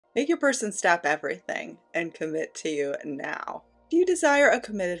Make your person stop everything and commit to you now. Do you desire a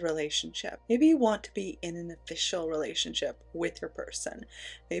committed relationship? Maybe you want to be in an official relationship with your person.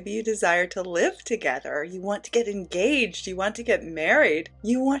 Maybe you desire to live together. You want to get engaged. You want to get married.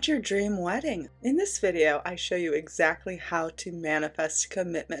 You want your dream wedding. In this video, I show you exactly how to manifest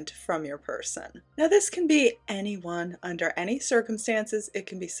commitment from your person. Now, this can be anyone under any circumstances. It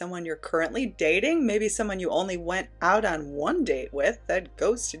can be someone you're currently dating, maybe someone you only went out on one date with that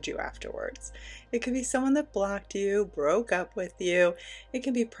ghosted you afterwards. It could be someone that blocked you, broke up with you. It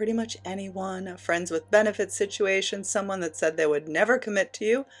can be pretty much anyone, a friends with benefits situation, someone that said they would never commit to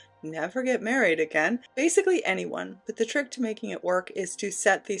you, never get married again. Basically anyone. But the trick to making it work is to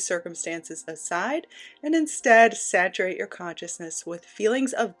set these circumstances aside and instead saturate your consciousness with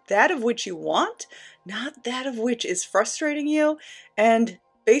feelings of that of which you want, not that of which is frustrating you, and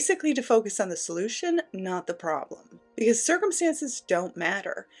basically to focus on the solution, not the problem. Because circumstances don't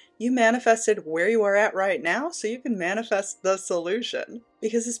matter. You manifested where you are at right now, so you can manifest the solution.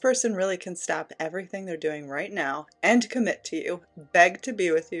 Because this person really can stop everything they're doing right now and commit to you, beg to be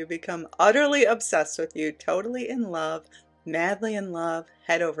with you, become utterly obsessed with you, totally in love, madly in love,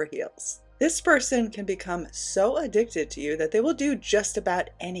 head over heels. This person can become so addicted to you that they will do just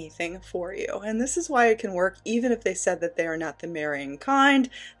about anything for you. And this is why it can work even if they said that they are not the marrying kind,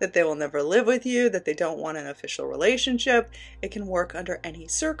 that they will never live with you, that they don't want an official relationship. It can work under any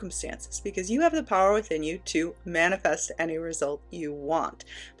circumstances because you have the power within you to manifest any result you want.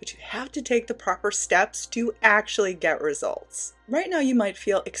 But you have to take the proper steps to actually get results. Right now you might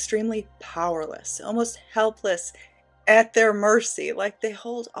feel extremely powerless, almost helpless, at their mercy, like they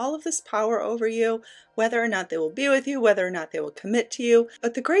hold all of this power over you, whether or not they will be with you, whether or not they will commit to you.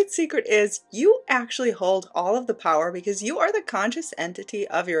 But the great secret is you actually hold all of the power because you are the conscious entity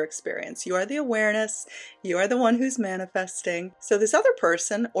of your experience. You are the awareness. You are the one who's manifesting. So this other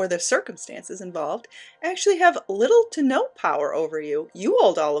person or the circumstances involved actually have little to no power over you. You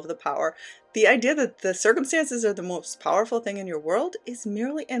hold all of the power. The idea that the circumstances are the most powerful thing in your world is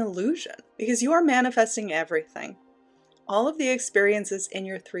merely an illusion because you are manifesting everything. All of the experiences in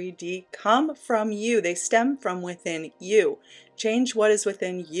your 3D come from you. They stem from within you. Change what is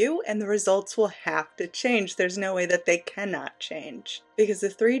within you and the results will have to change. There's no way that they cannot change because the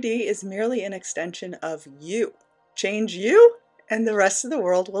 3D is merely an extension of you. Change you and the rest of the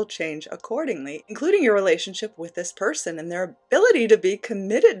world will change accordingly, including your relationship with this person and their ability to be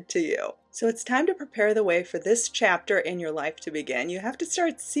committed to you. So it's time to prepare the way for this chapter in your life to begin. You have to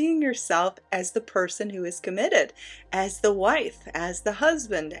start seeing yourself as the person who is committed, as the wife, as the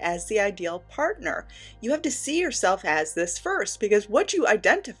husband, as the ideal partner. You have to see yourself as this first because what you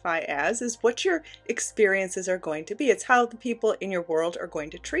identify as is what your experiences are going to be. It's how the people in your world are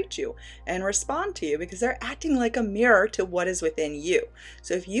going to treat you and respond to you because they're acting like a mirror to what is within you.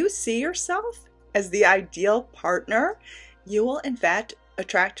 So if you see yourself as the ideal partner, you will in fact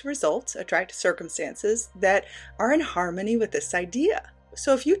attract results, attract circumstances that are in harmony with this idea.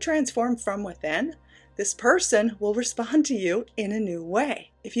 So if you transform from within, this person will respond to you in a new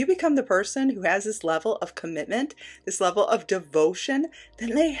way. If you become the person who has this level of commitment, this level of devotion,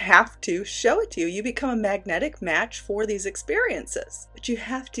 then they have to show it to you. You become a magnetic match for these experiences. But you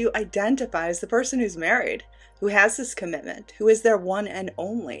have to identify as the person who's married, who has this commitment, who is their one and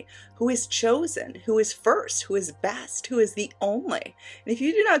only, who is chosen, who is first, who is best, who is the only. And if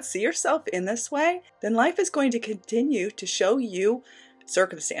you do not see yourself in this way, then life is going to continue to show you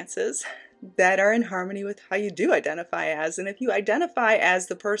circumstances that are in harmony with how you do identify as. And if you identify as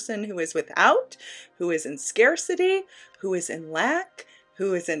the person who is without, who is in scarcity, who is in lack,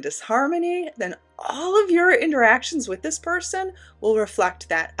 who is in disharmony, then all of your interactions with this person will reflect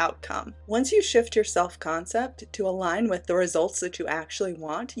that outcome. Once you shift your self-concept to align with the results that you actually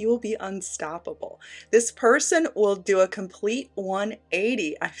want, you will be unstoppable. This person will do a complete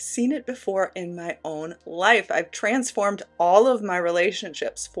 180. I've seen it before in my own life. I've transformed all of my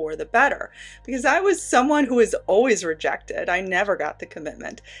relationships for the better because I was someone who was always rejected. I never got the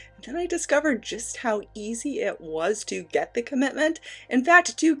commitment. Then I discovered just how easy it was to get the commitment. In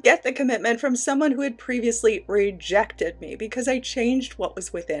fact, to get the commitment from someone who had previously rejected me because I changed what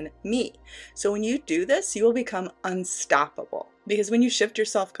was within me. So when you do this, you will become unstoppable. Because when you shift your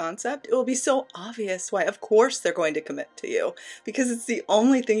self-concept, it will be so obvious why, of course, they're going to commit to you because it's the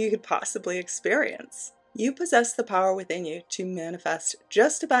only thing you could possibly experience. You possess the power within you to manifest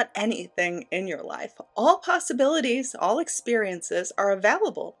just about anything in your life. All possibilities, all experiences are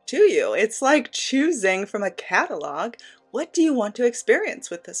available to you. It's like choosing from a catalog What do you want to experience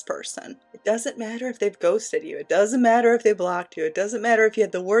with this person? It doesn't matter if they've ghosted you. It doesn't matter if they blocked you. It doesn't matter if you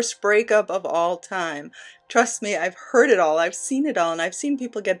had the worst breakup of all time. Trust me, I've heard it all. I've seen it all. And I've seen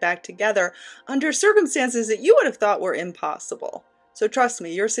people get back together under circumstances that you would have thought were impossible. So trust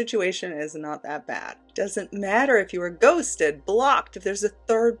me, your situation is not that bad. It doesn't matter if you were ghosted, blocked, if there's a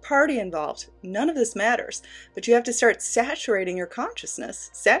third party involved. None of this matters. But you have to start saturating your consciousness,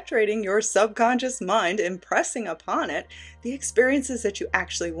 saturating your subconscious mind, impressing upon it the experiences that you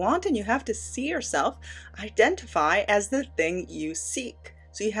actually want, and you have to see yourself identify as the thing you seek.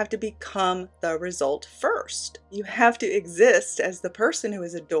 So you have to become the result first. You have to exist as the person who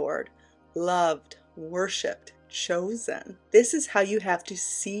is adored, loved, worshipped, chosen. This is how you have to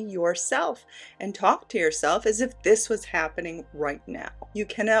see yourself and talk to yourself as if this was happening right now. You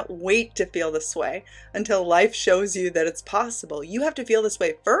cannot wait to feel this way until life shows you that it's possible. You have to feel this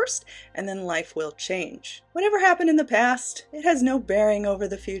way first, and then life will change. Whatever happened in the past, it has no bearing over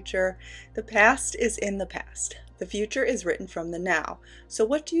the future. The past is in the past. The future is written from the now. So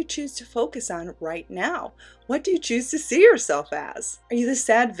what do you choose to focus on right now? What do you choose to see yourself as? Are you the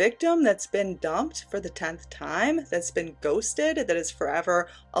sad victim that's been dumped for the 10th time, that's been ghosted, that is forever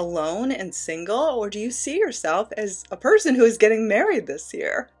alone and single? Or do you see yourself as a person who is getting married this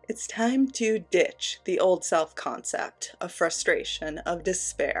year? It's time to ditch the old self-concept of frustration, of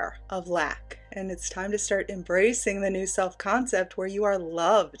despair, of lack. And it's time to start embracing the new self-concept where you are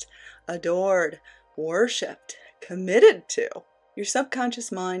loved, adored, worshipped, committed to. Your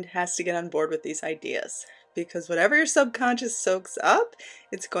subconscious mind has to get on board with these ideas, because whatever your subconscious soaks up,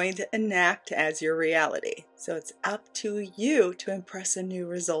 it's going to enact as your reality. So it's up to you to impress a new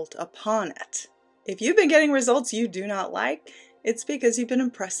result upon it. If you've been getting results you do not like, it's because you've been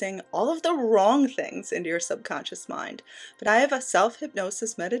impressing all of the wrong things into your subconscious mind. But I have a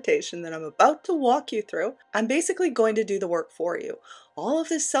self-hypnosis meditation that I'm about to walk you through. I'm basically going to do the work for you. All of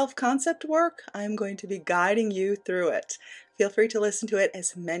this self-concept work, I'm going to be guiding you through it. Feel free to listen to it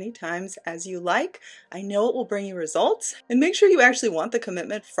as many times as you like. I know it will bring you results. And make sure you actually want the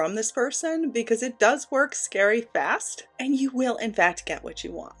commitment from this person, because it does work scary fast, and you will in fact get what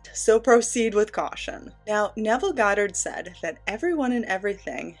you want. So proceed with caution. Now, Neville Goddard said that everyone and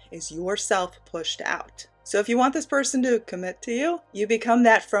everything is yourself pushed out. So if you want this person to commit to you, you become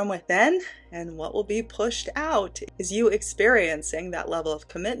that from within, and what will be pushed out is you experiencing that level of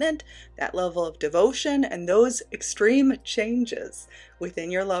commitment, that level of devotion, and those extreme changes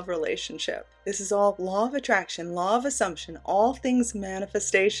within your love relationship. This is all law of attraction, law of assumption, all things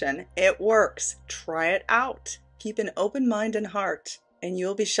manifestation. It works. Try it out. Keep an open mind and heart, and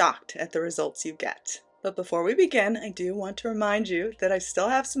you'll be shocked at the results you get. But before we begin, I do want to remind you that I still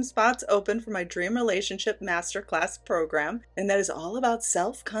have some spots open for my Dream Relationship Masterclass program, and that is all about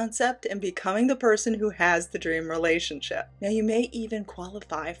self-concept and becoming the person who has the dream relationship. Now, you may even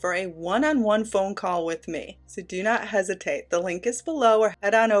qualify for a one-on-one phone call with me, so do not hesitate. The link is below, or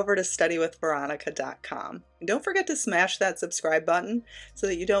head on over to studywithveronica.com. And don't forget to smash that subscribe button so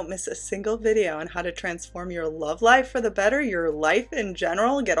that you don't miss a single video on how to transform your love life for the better, your life in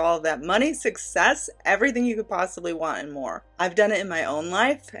general, get all of that money, success, everything you could possibly want and more. I've done it in my own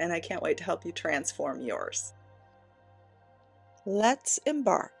life, and I can't wait to help you transform yours. Let's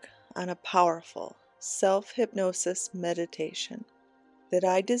embark on a powerful self-hypnosis meditation that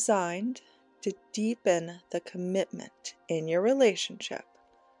I designed to deepen the commitment in your relationship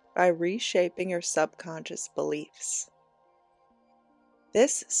by reshaping your subconscious beliefs.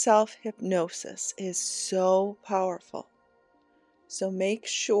 This self-hypnosis is so powerful, so make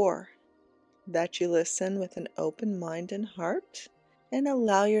sure that you listen with an open mind and heart, and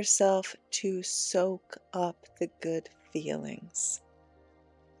allow yourself to soak up the good feelings.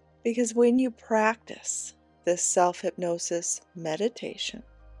 Because when you practice this self-hypnosis meditation,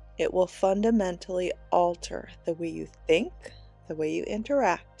 it will fundamentally alter the way you think, the way you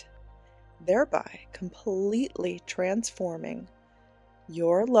interact, thereby completely transforming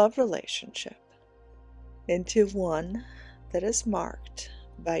your love relationship into one that is marked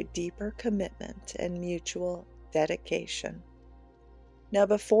by deeper commitment and mutual dedication. Now,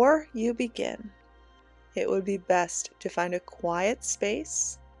 before you begin, it would be best to find a quiet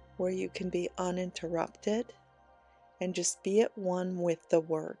space where you can be uninterrupted and just be at one with the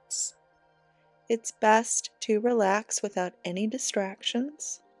words. It's best to relax without any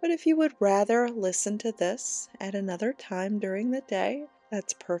distractions, but if you would rather listen to this at another time during the day,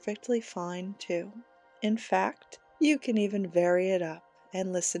 that's perfectly fine too. In fact, you can even vary it up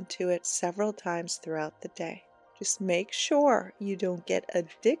and listen to it several times throughout the day. Just make sure you don't get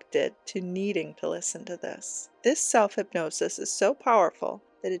addicted to needing to listen to this. This self-hypnosis is so powerful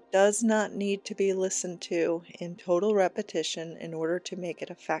that it does not need to be listened to in total repetition in order to make it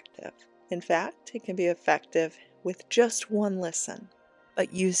effective. In fact, it can be effective with just one listen.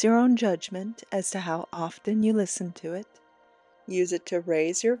 But use your own judgment as to how often you listen to it. Use it to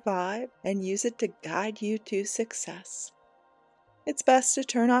raise your vibe and use it to guide you to success. It's best to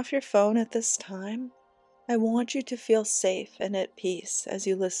turn off your phone at this time. I want you to feel safe and at peace as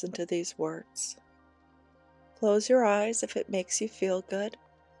you listen to these words. Close your eyes if it makes you feel good.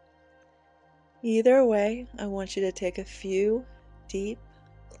 Either way, I want you to take a few deep,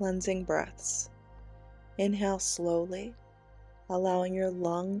 cleansing breaths. Inhale slowly, allowing your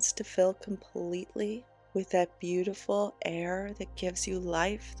lungs to fill completely with that beautiful air that gives you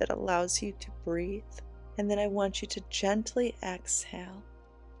life, that allows you to breathe. And then I want you to gently exhale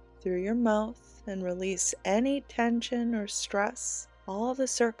through your mouth and release any tension or stress, all the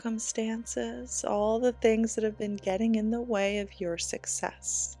circumstances, all the things that have been getting in the way of your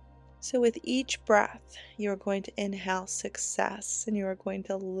success. So with each breath, you're going to inhale success and you are going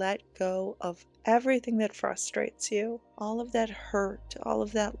to let go of everything that frustrates you, all of that hurt, all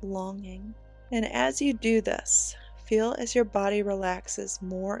of that longing. And as you do this, feel as your body relaxes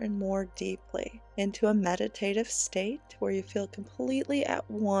more and more deeply into a meditative state where you feel completely at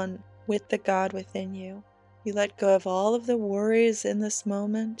one with the God within you. You let go of all of the worries in this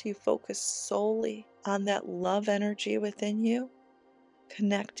moment. You focus solely on that love energy within you.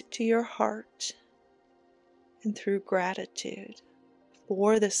 Connect to your heart and through gratitude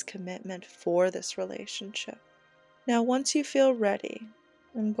for this commitment, for this relationship. Now, once you feel ready,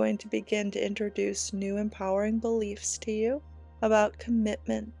 I'm going to begin to introduce new empowering beliefs to you about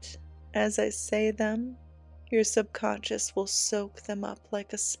commitment. As I say them, your subconscious will soak them up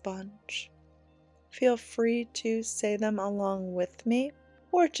like a sponge. Feel free to say them along with me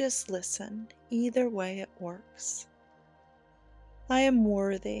or just listen. Either way it works. I am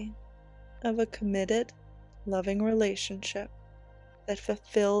worthy of a committed, loving relationship that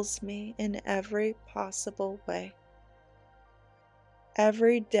fulfills me in every possible way.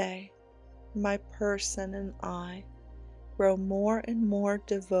 Every day, my person and I grow more and more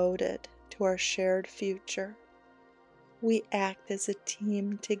devoted to our shared future. We act as a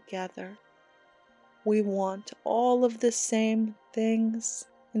team together. We want all of the same things,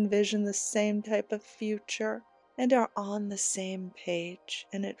 envision the same type of future, and are on the same page,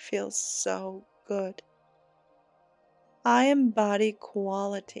 and it feels so good. I embody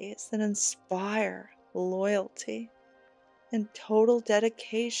qualities that inspire loyalty and total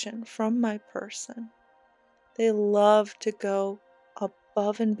dedication from my person. They love to go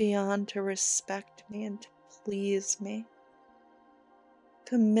above and beyond to respect me and to please me.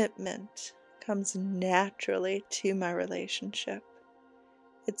 Commitment comes naturally to my relationship.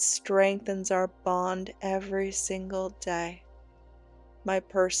 It strengthens our bond every single day. My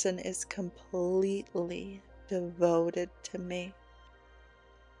person is completely devoted to me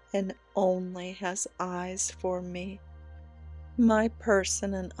and only has eyes for me. My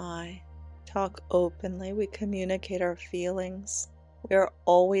person and I talk openly. We communicate our feelings. We are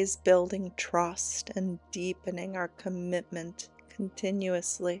always building trust and deepening our commitment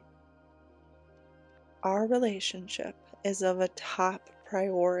continuously. Our relationship is of a top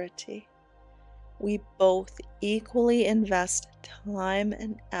priority. We both equally invest time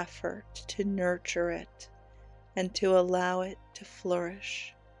and effort to nurture it and to allow it to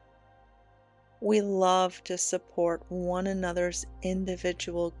flourish. We love to support one another's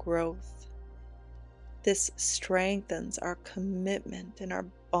individual growth. This strengthens our commitment and our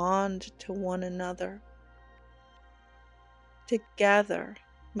bond to one another. Together,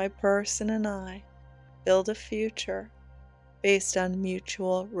 my person and I build a future based on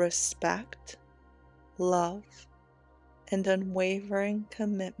mutual respect, love, and unwavering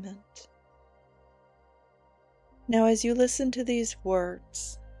commitment. Now, as you listen to these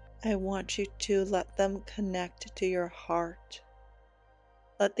words, I want you to let them connect to your heart.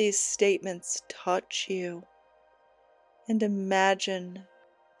 Let these statements touch you and imagine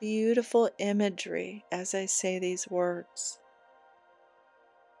beautiful imagery as I say these words.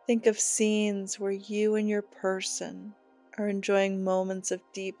 Think of scenes where you and your person are enjoying moments of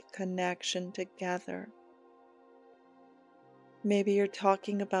deep connection together. Maybe you're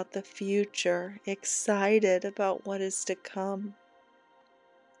talking about the future, excited about what is to come.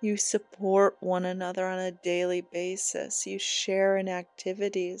 You support one another on a daily basis. You share in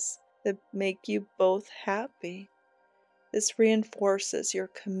activities that make you both happy. This reinforces your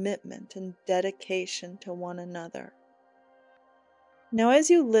commitment and dedication to one another. Now, as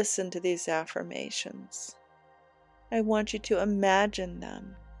you listen to these affirmations, I want you to imagine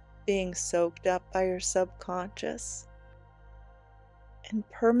them being soaked up by your subconscious and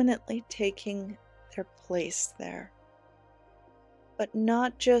permanently taking their place there. But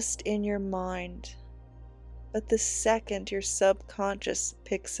not just in your mind, but the second your subconscious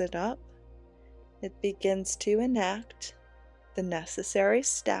picks it up, it begins to enact the necessary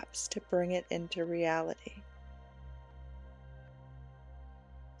steps to bring it into reality.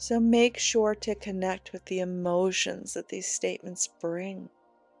 So make sure to connect with the emotions that these statements bring,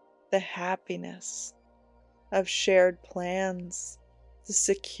 the happiness of shared plans, the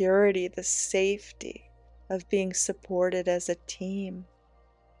security, the safety of being supported as a team,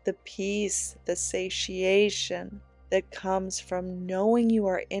 the peace, the satiation that comes from knowing you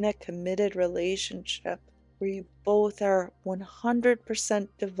are in a committed relationship where you both are 100%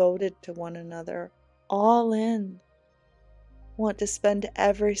 devoted to one another, all in, want to spend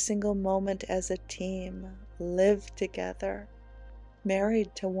every single moment as a team, live together,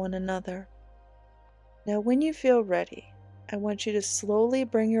 married to one another. Now, when you feel ready, I want you to slowly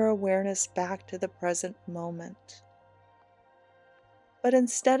bring your awareness back to the present moment. But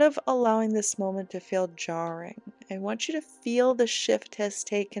instead of allowing this moment to feel jarring, I want you to feel the shift has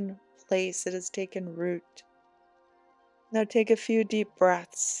taken place, it has taken root. Now take a few deep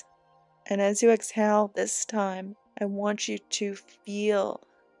breaths, and as you exhale this time, I want you to feel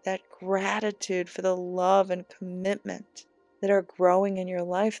that gratitude for the love and commitment that are growing in your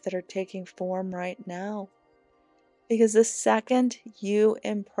life, that are taking form right now. Because the second you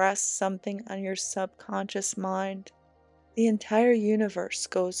impress something on your subconscious mind, the entire universe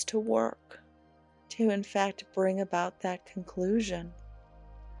goes to work to, in fact, bring about that conclusion.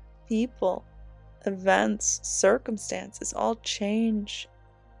 People, events, circumstances all change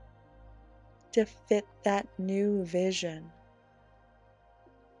to fit that new vision.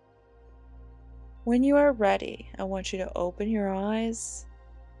 When you are ready, I want you to open your eyes.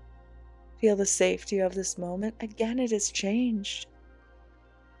 Feel the safety of this moment. Again, it has changed.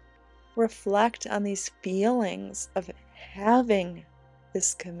 Reflect on these feelings of having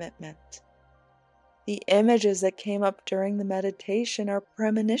this commitment. The images that came up during the meditation are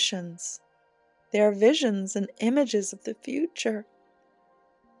premonitions. They are visions and images of the future.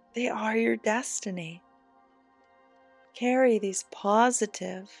 They are your destiny. Carry these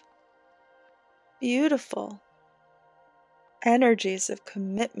positive, beautiful energies of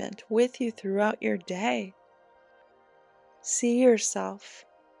commitment with you throughout your day. See yourself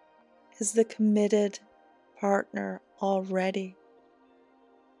as the committed partner already.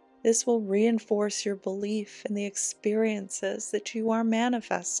 This will reinforce your belief in the experiences that you are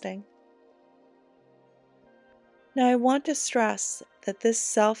manifesting. Now, I want to stress that this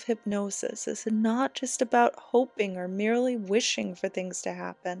self-hypnosis is not just about hoping or merely wishing for things to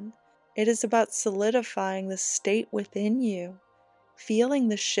happen. It is about solidifying the state within you, feeling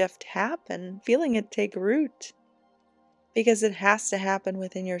the shift happen, feeling it take root, because it has to happen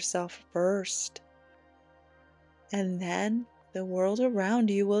within yourself first. And then the world around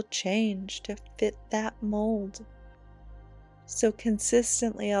you will change to fit that mold. So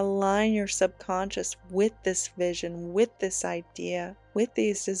consistently align your subconscious with this vision, with this idea, with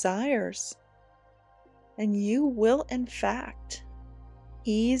these desires. And you will, in fact,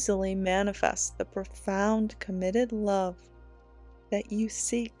 easily manifest the profound, committed love that you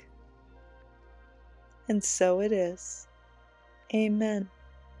seek. And so it is. Amen.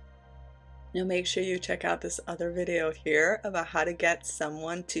 Now make sure you check out this other video here about how to get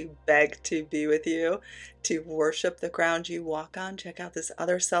someone to beg to be with you, to worship the ground you walk on. Check out this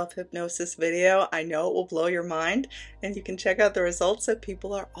other self-hypnosis video. I know it will blow your mind, and you can check out the results that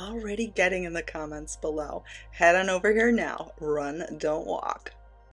people are already getting in the comments below. Head on over here now. Run, don't walk.